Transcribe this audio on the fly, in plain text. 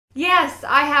Yes,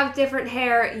 I have different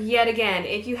hair yet again.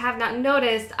 If you have not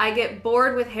noticed, I get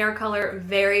bored with hair color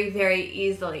very, very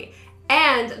easily.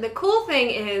 And the cool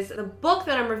thing is, the book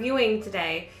that I'm reviewing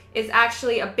today is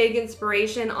actually a big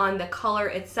inspiration on the color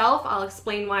itself. I'll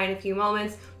explain why in a few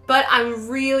moments. But I'm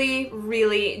really,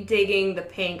 really digging the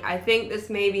pink. I think this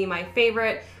may be my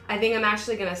favorite. I think I'm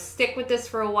actually gonna stick with this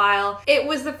for a while. It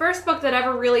was the first book that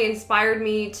ever really inspired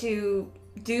me to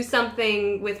do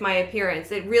something with my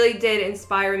appearance. It really did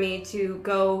inspire me to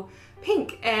go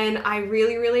pink, and I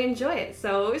really, really enjoy it.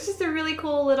 So it's just a really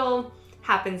cool little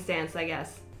happenstance, I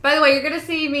guess. By the way, you're gonna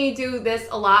see me do this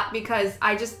a lot because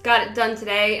I just got it done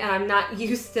today and I'm not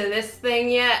used to this thing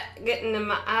yet, getting in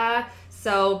my eye.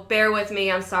 So bear with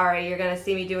me, I'm sorry. You're gonna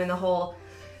see me doing the whole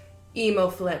emo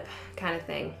flip kind of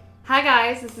thing. Hi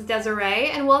guys, this is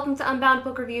Desiree and welcome to Unbound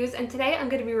Book Reviews, and today I'm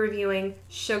going to be reviewing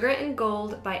Sugar and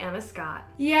Gold by Emma Scott.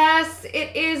 Yes,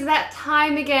 it is that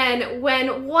time again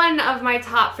when one of my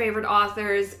top favorite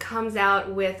authors comes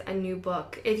out with a new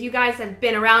book. If you guys have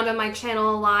been around on my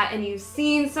channel a lot and you've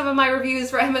seen some of my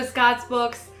reviews for Emma Scott's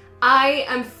books, I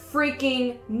am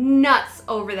freaking nuts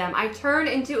over them. I turn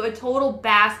into a total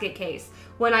basket case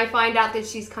when I find out that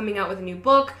she's coming out with a new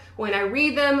book, when I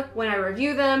read them, when I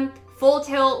review them. Full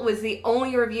Tilt was the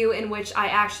only review in which I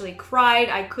actually cried.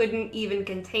 I couldn't even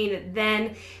contain it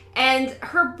then. And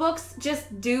her books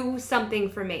just do something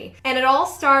for me. And it all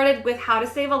started with How to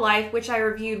Save a Life, which I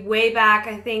reviewed way back,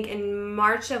 I think in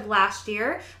March of last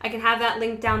year. I can have that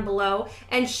link down below.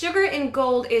 And Sugar and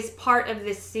Gold is part of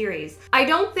this series. I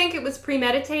don't think it was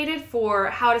premeditated for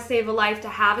How to Save a Life to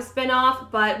have a spinoff,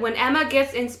 but when Emma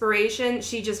gets inspiration,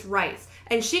 she just writes.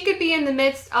 And she could be in the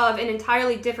midst of an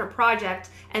entirely different project,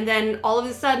 and then all of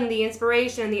a sudden the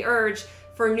inspiration, the urge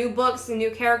for new books and new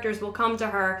characters will come to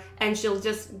her, and she'll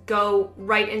just go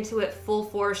right into it full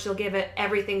force. She'll give it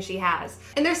everything she has.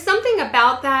 And there's something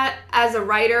about that as a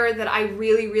writer that I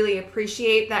really, really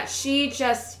appreciate, that she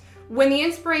just, when the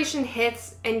inspiration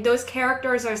hits and those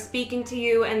characters are speaking to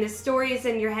you and the story is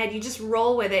in your head, you just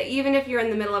roll with it. Even if you're in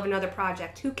the middle of another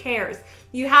project, who cares?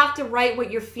 You have to write what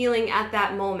you're feeling at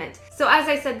that moment. So as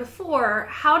I said before,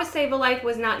 How to Save a Life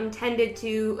was not intended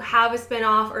to have a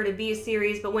spin-off or to be a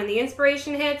series, but when the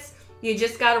inspiration hits, you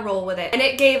just gotta roll with it. And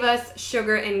it gave us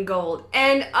Sugar and Gold.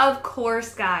 And of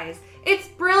course, guys, it's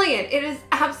brilliant. It is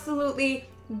absolutely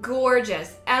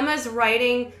gorgeous. Emma's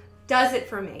writing does it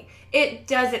for me. It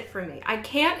does it for me. I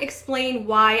can't explain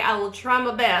why. I will try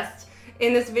my best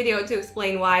in this video to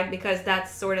explain why, because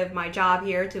that's sort of my job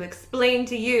here, to explain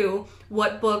to you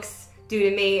what books do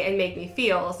to me and make me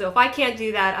feel. So if I can't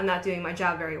do that, I'm not doing my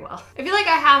job very well. I feel like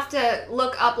I have to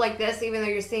look up like this, even though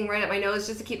you're seeing right at my nose,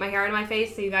 just to keep my hair out of my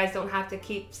face so you guys don't have to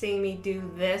keep seeing me do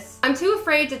this. I'm too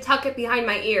afraid to tuck it behind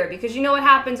my ear, because you know what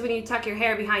happens when you tuck your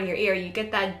hair behind your ear? You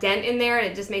get that dent in there and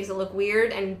it just makes it look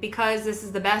weird, and because this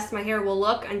is the best my hair will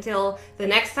look until the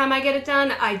next time I get it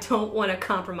done, I don't want to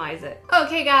compromise it.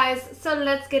 Okay guys, so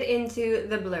let's get into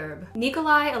the blurb.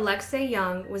 Nikolai Alexei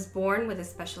Young was born with a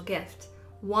special gift.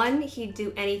 One he'd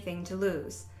do anything to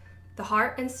lose. The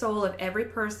heart and soul of every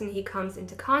person he comes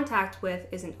into contact with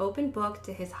is an open book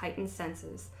to his heightened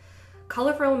senses.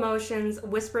 Colorful emotions,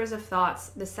 whispers of thoughts,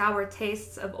 the sour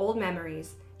tastes of old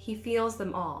memories, he feels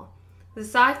them all. The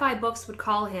sci-fi books would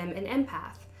call him an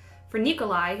empath. For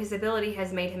Nikolai, his ability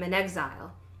has made him an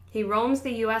exile. He roams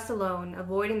the US alone,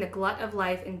 avoiding the glut of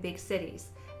life in big cities,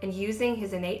 and using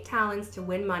his innate talents to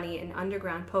win money in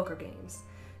underground poker games.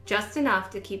 Just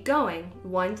enough to keep going,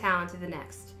 one town to the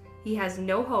next. He has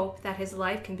no hope that his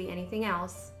life can be anything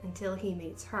else until he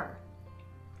meets her.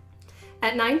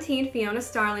 At 19, Fiona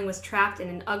Starling was trapped in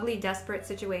an ugly, desperate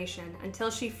situation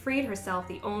until she freed herself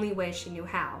the only way she knew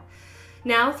how.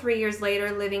 Now, 3 years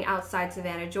later, living outside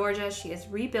Savannah, Georgia, she is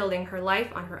rebuilding her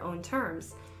life on her own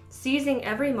terms, seizing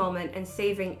every moment and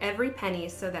saving every penny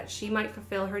so that she might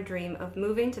fulfill her dream of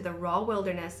moving to the raw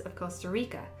wilderness of Costa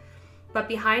Rica. But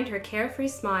behind her carefree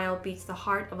smile beats the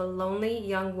heart of a lonely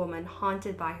young woman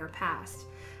haunted by her past,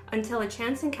 until a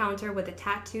chance encounter with a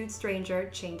tattooed stranger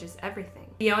changes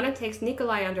everything. Fiona takes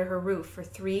Nikolai under her roof for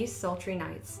 3 sultry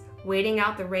nights, waiting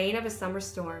out the rain of a summer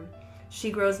storm.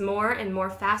 She grows more and more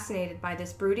fascinated by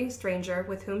this brooding stranger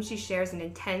with whom she shares an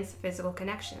intense physical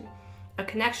connection. A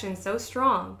connection so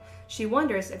strong, she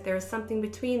wonders if there is something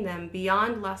between them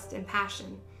beyond lust and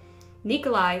passion.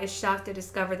 Nikolai is shocked to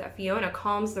discover that Fiona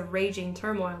calms the raging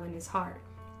turmoil in his heart.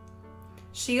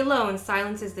 She alone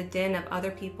silences the din of other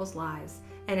people's lives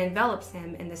and envelops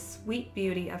him in the sweet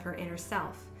beauty of her inner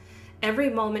self.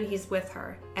 Every moment he's with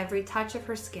her, every touch of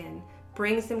her skin,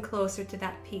 brings him closer to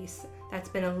that peace that's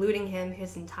been eluding him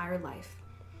his entire life.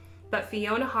 But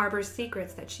Fiona harbors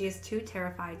secrets that she is too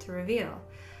terrified to reveal.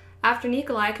 After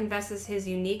Nikolai confesses his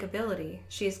unique ability,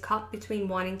 she is caught between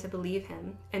wanting to believe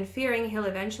him and fearing he'll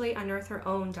eventually unearth her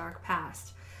own dark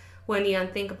past. When the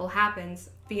unthinkable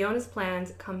happens, Fiona's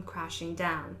plans come crashing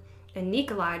down, and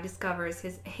Nikolai discovers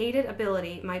his hated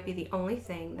ability might be the only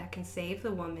thing that can save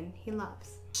the woman he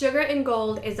loves. Sugar and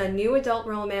Gold is a new adult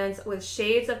romance with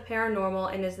shades of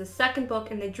paranormal and is the second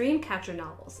book in the Dreamcatcher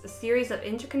novels, a series of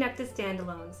interconnected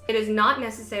standalones. It is not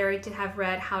necessary to have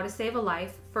read How to Save a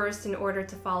Life first in order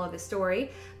to follow the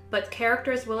story, but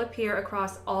characters will appear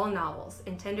across all novels,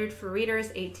 intended for readers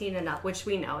 18 and up, which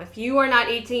we know. If you are not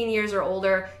 18 years or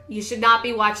older, you should not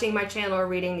be watching my channel or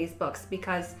reading these books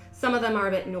because some of them are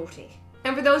a bit naughty.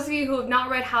 And for those of you who have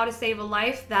not read How to Save a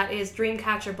Life, that is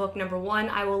Dreamcatcher book number 1.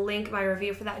 I will link my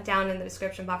review for that down in the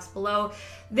description box below.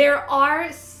 There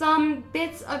are some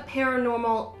bits of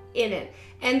paranormal in it.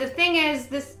 And the thing is,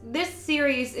 this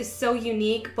series is so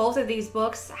unique. Both of these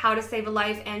books, How to Save a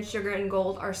Life and Sugar and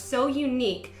Gold, are so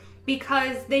unique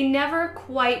because they never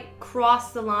quite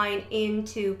cross the line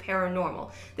into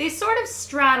paranormal. They sort of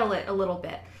straddle it a little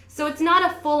bit. So it's not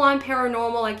a full-on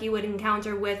paranormal like you would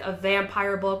encounter with a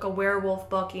vampire book, a werewolf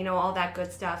book, you know, all that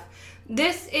good stuff.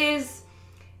 This is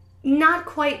not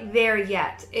quite there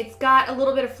yet. It's got a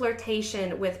little bit of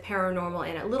flirtation with paranormal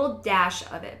in it, a little dash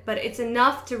of it, but it's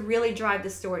enough to really drive the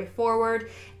story forward,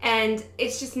 and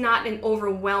it's just not an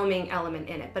overwhelming element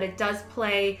in it, but it does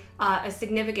play a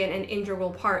significant and integral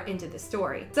part into the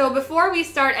story. So before we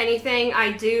start anything,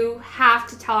 I do have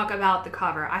to talk about the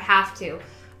cover. I have to.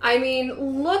 I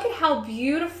mean, look at how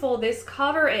beautiful this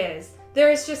cover is. There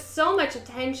is just so much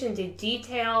attention to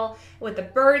detail with the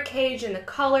birdcage and the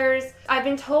colors. I've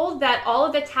been told that all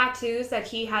of the tattoos that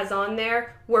he has on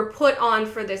there were put on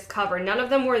for this cover. None of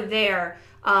them were there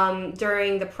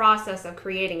during the process of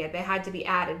creating it. They had to be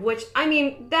added, which, I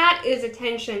mean, that is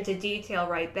attention to detail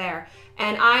right there.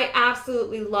 And I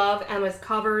absolutely love Emma's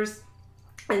covers.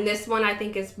 And this one I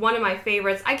think is one of my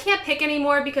favorites. I can't pick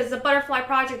anymore because the Butterfly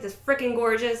Project is freaking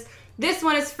gorgeous. This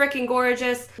one is freaking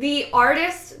gorgeous. The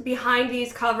artist behind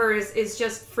these covers is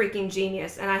just freaking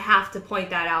genius, and I have to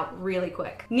point that out really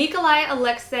quick. Nikolai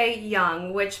Alexei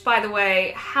Young, which, by the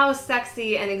way, how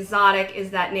sexy and exotic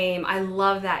is that name? I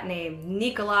love that name.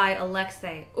 Nikolai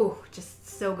Alexei. Ooh, just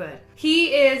so good.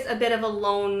 He is a bit of a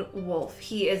lone wolf.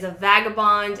 He is a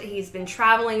vagabond. He's been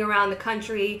traveling around the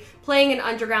country, playing in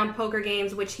underground poker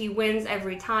games, which he wins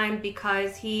every time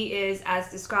because he is, as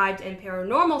described in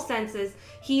paranormal senses,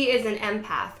 he is an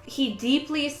empath. He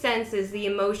deeply senses the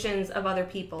emotions of other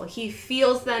people. He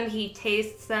feels them, he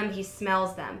tastes them, he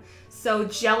smells them. So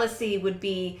jealousy would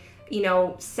be, you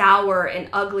know, sour and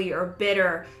ugly or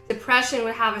bitter. Depression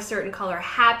would have a certain color.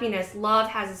 Happiness, love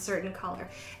has a certain color.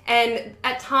 And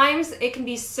at times it can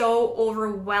be so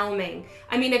overwhelming.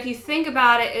 I mean, if you think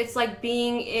about it, it's like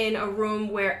being in a room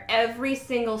where every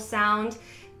single sound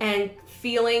and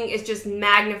feeling is just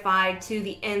magnified to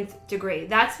the nth degree.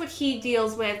 That's what he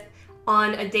deals with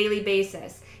on a daily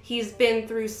basis. He's been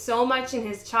through so much in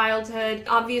his childhood,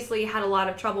 obviously had a lot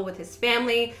of trouble with his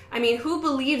family. I mean, who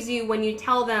believes you when you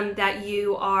tell them that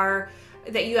you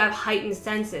have heightened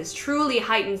senses, truly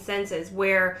heightened senses,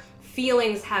 where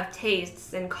feelings have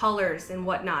tastes and colors and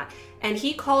whatnot? And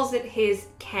he calls it his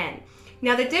ken.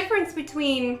 Now, the difference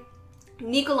between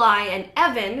Nikolai and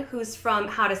Evan, who's from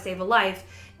How to Save a Life,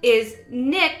 is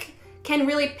Nick can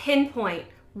really pinpoint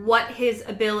what his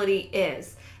ability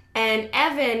is. And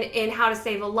Evan in How to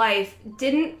Save a Life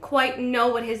didn't quite know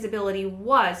what his ability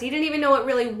was. He didn't even know it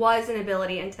really was an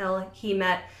ability until he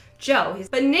met Joe.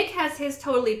 But Nick has his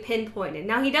totally pinpointed.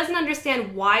 Now, he doesn't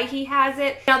understand why he has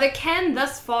it. Now, the ken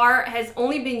thus far has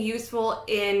only been useful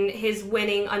in his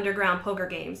winning underground poker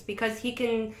games because he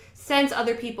can sense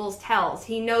other people's tells.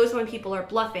 He knows when people are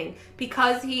bluffing.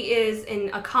 Because he is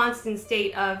in a constant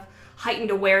state of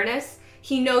heightened awareness,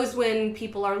 he knows when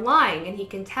people are lying, and he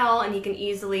can tell, and he can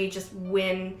easily just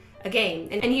win a game.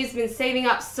 And he's been saving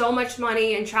up so much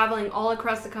money and traveling all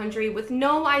across the country with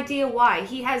no idea why.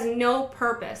 He has no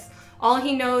purpose. All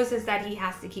he knows is that he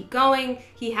has to keep going,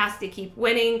 he has to keep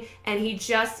winning, and he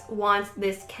just wants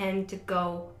this ken to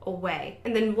go away.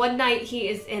 And then one night he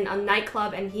is in a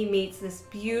nightclub and he meets this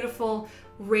beautiful,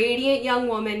 radiant young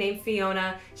woman named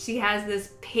Fiona. She has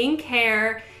this pink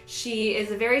hair. She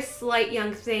is a very slight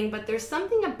young thing, but there's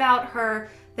something about her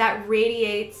that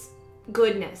radiates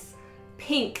goodness.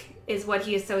 Pink is what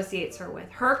he associates her with.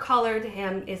 Her color to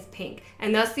him is pink.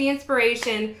 And thus the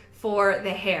inspiration for the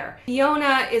hair.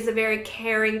 Fiona is a very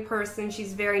caring person.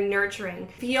 She's very nurturing.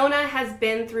 Fiona has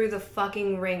been through the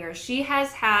fucking ringer. She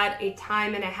has had a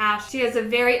time and a half. She has a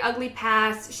very ugly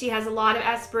past. She has a lot of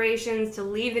aspirations to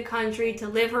leave the country, to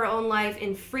live her own life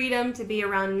in freedom, to be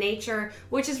around nature,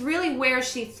 which is really where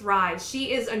she thrives.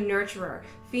 She is a nurturer.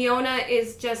 Fiona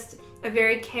is just a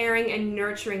very caring and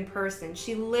nurturing person.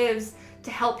 She lives to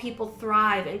help people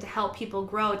thrive and to help people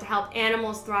grow, to help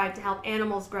animals thrive, to help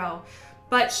animals grow.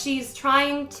 But she's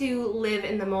trying to live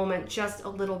in the moment just a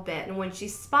little bit. And when she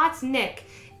spots Nick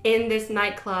in this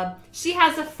nightclub, she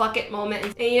has a fuck it moment.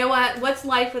 And you know what? What's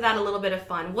life without a little bit of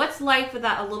fun? What's life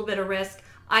without a little bit of risk?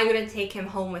 I'm gonna take him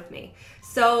home with me.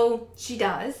 So she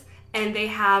does, and they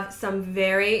have some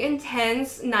very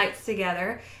intense nights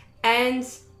together, and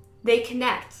they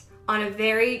connect on a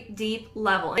very deep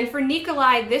level. And for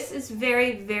Nikolai, this is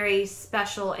very, very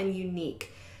special and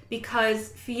unique, because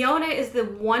Fiona is the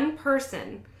one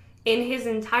person in his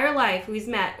entire life who he's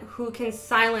met who can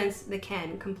silence the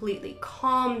Ken completely,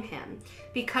 calm him,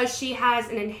 because she has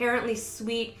an inherently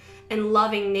sweet and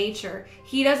loving nature.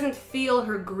 He doesn't feel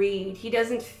her greed. He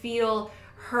doesn't feel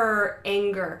her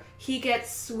anger. He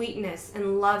gets sweetness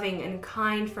and loving and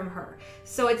kind from her.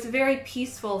 So it's very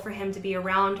peaceful for him to be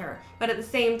around her. But at the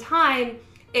same time,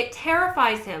 it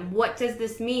terrifies him. What does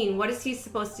this mean? What is he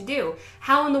supposed to do?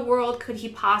 How in the world could he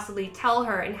possibly tell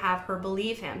her and have her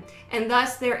believe him? And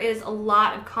thus there is a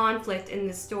lot of conflict in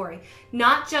this story.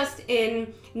 Not just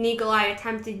in Nikolai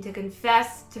attempting to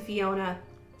confess to Fiona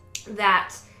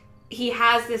that he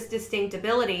has this distinct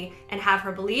ability and have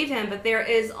her believe him, but there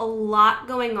is a lot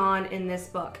going on in this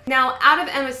book. Now, out of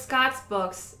Emma Scott's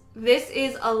books, this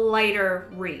is a lighter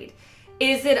read.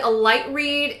 Is it a light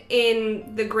read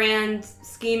in the grand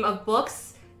scheme of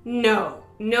books? No.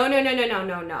 No, no, no, no, no,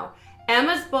 no, no.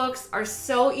 Emma's books are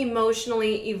so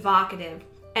emotionally evocative,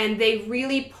 and they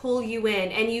really pull you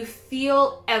in, and you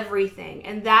feel everything.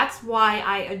 And that's why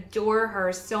I adore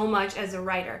her so much as a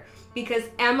writer, because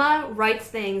Emma writes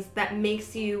things that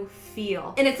makes you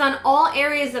feel. And it's on all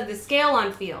areas of the scale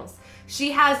on feels.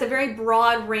 She has a very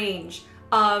broad range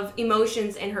of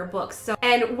emotions in her books.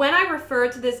 And when I refer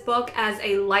to this book as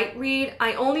a light read,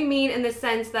 I only mean in the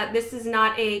sense that this is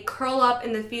not a curl up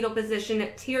in the fetal position,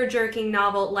 tear-jerking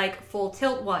novel like Full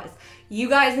Tilt was. You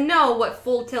guys know what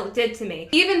Full Tilt did to me.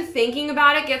 Even thinking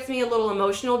about it gets me a little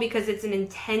emotional because it's an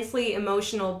intensely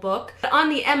emotional book. But on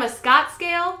the Emma Scott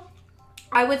scale,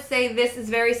 I would say this is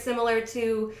very similar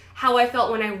to how I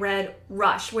felt when I read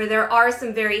Rush, where there are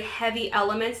some very heavy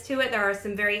elements to it. There are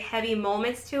some very heavy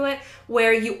moments to it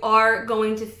where you are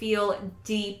going to feel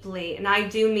deeply, and I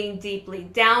do mean deeply,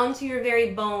 down to your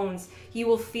very bones. You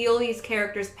will feel these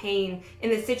characters' pain in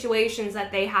the situations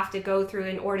that they have to go through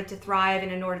in order to thrive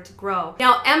and in order to grow.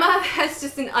 Now, Emma has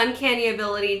just an uncanny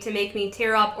ability to make me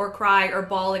tear up or cry or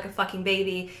bawl like a fucking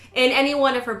baby in any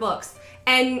one of her books.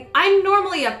 And I'm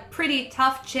normally a pretty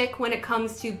tough chick when it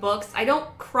comes to books. I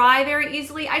don't cry very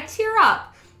easily. I tear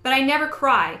up, but I never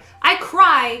cry. I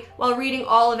cry while reading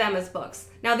all of Emma's books.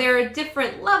 Now, there are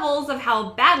different levels of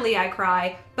how badly I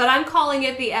cry, but I'm calling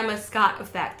it the Emma Scott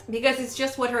effect because it's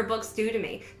just what her books do to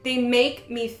me. They make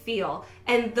me feel,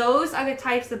 and those are the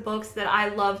types of books that I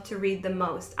love to read the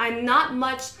most. I'm not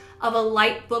much of a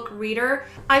light book reader.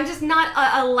 I'm just not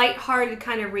a light-hearted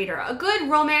kind of reader. A good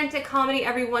romantic comedy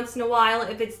every once in a while,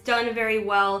 if it's done very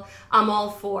well, I'm all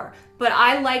for. But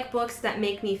I like books that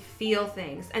make me feel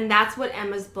things, and that's what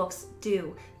Emma's books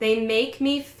do. They make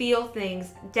me feel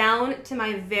things down to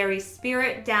my very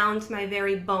spirit, down to my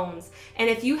very bones.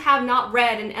 And if you have not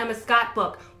read an Emma Scott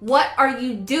book, what are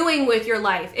you doing with your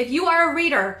life? If you are a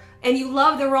reader and you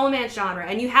love the romance genre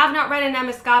and you have not read an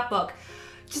Emma Scott book,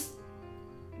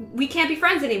 we can't be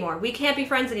friends anymore. We can't be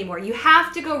friends anymore. You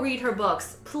have to go read her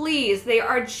books. Please, they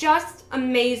are just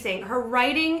amazing. Her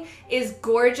writing is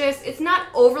gorgeous. It's not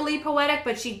overly poetic,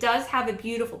 but she does have a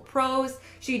beautiful prose.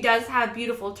 She does have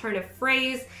beautiful turn of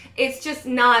phrase. It's just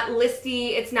not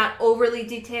listy. It's not overly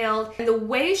detailed. And the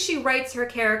way she writes her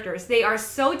characters, they are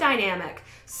so dynamic,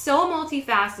 so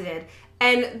multifaceted.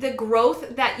 And the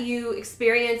growth that you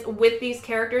experience with these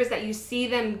characters, that you see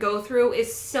them go through,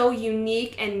 is so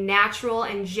unique and natural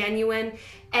and genuine,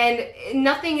 and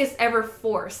nothing is ever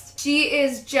forced. She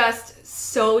is just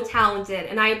so talented,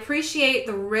 and I appreciate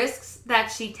the risks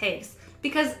that she takes,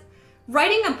 because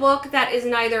writing a book that is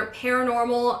neither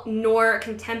paranormal nor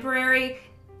contemporary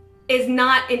is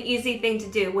not an easy thing to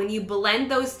do. When you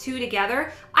blend those two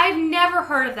together, I've never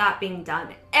heard of that being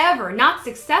done, ever. Not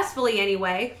successfully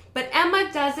anyway, but Emma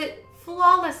does it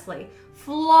flawlessly.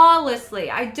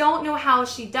 Flawlessly. I don't know how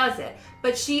she does it,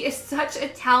 but she is such a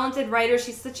talented writer.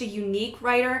 She's such a unique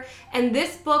writer. And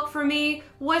this book for me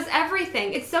was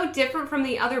everything. It's so different from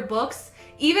the other books,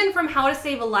 even from How to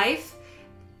Save a Life,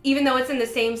 even though it's in the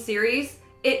same series.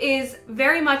 It is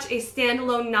very much a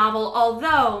standalone novel,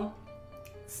 although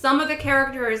some of the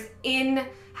characters in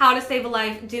How to Save a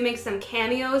Life do make some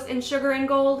cameos in Sugar and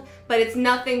Gold, but it's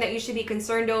nothing that you should be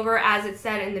concerned over. As it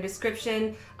said in the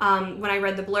description when I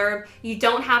read the blurb, you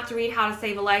don't have to read How to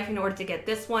Save a Life in order to get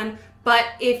this one. But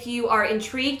if you are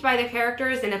intrigued by the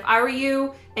characters, and if I were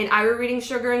you and I were reading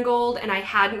Sugar and Gold and I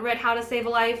hadn't read How to Save a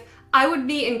Life, I would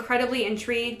be incredibly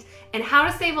intrigued. And How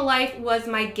to Save a Life was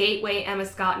my gateway Emma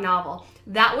Scott novel.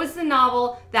 That was the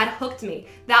novel that hooked me.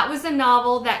 That was the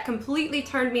novel that completely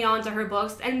turned me on to her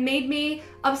books and made me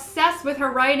obsessed with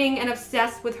her writing and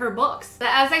obsessed with her books. But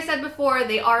as I said before,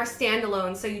 they are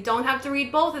standalone, so you don't have to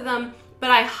read both of them,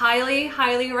 but I highly,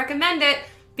 highly recommend it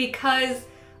because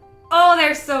oh,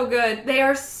 they're so good. They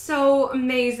are so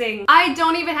amazing. I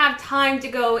don't even have time to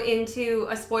go into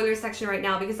a spoiler section right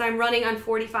now because I'm running on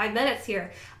 45 minutes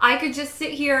here. I could just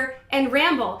sit here and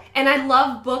ramble, and I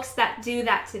love books that do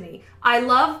that to me. I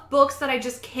love books that I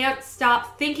just can't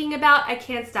stop thinking about, I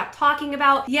can't stop talking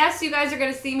about. Yes, you guys are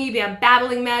gonna see me be a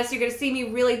babbling mess, you're gonna see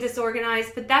me really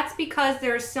disorganized, but that's because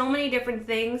there are so many different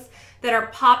things that are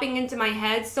popping into my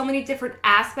head, so many different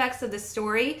aspects of the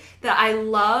story that I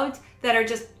loved that are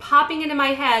just popping into my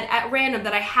head at random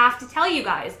that I have to tell you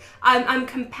guys. I'm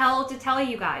compelled to tell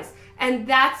you guys. And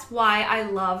that's why I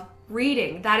love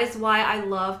reading. That is why I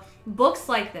love books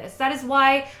like this. That is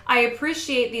why I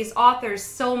appreciate these authors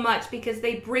so much, because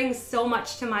they bring so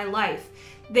much to my life.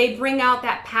 They bring out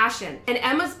that passion. And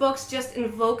Emma's books just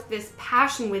invoke this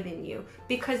passion within you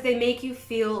because they make you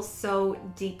feel so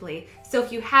deeply. So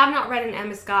if you have not read an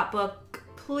Emma Scott book,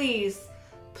 please,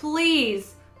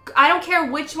 please, I don't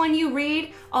care which one you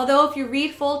read, although if you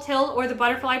read Full Tilt or The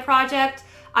Butterfly Project,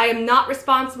 I am not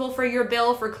responsible for your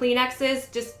bill for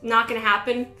Kleenexes, just not gonna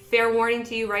happen. Fair warning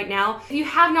to you right now. If you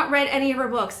have not read any of her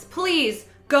books, please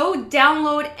go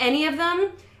download any of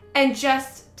them and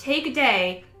just take a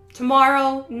day,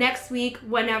 tomorrow, next week,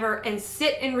 whenever, and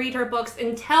sit and read her books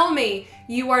and tell me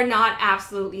you are not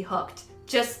absolutely hooked.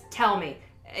 Just tell me.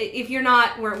 If you're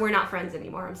not, we're not friends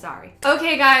anymore, I'm sorry.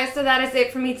 Okay guys, so that is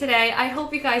it for me today. I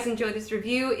hope you guys enjoyed this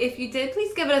review. If you did,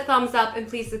 please give it a thumbs up and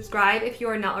please subscribe if you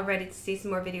are not already to see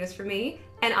some more videos from me.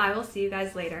 And I will see you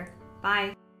guys later.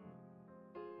 Bye.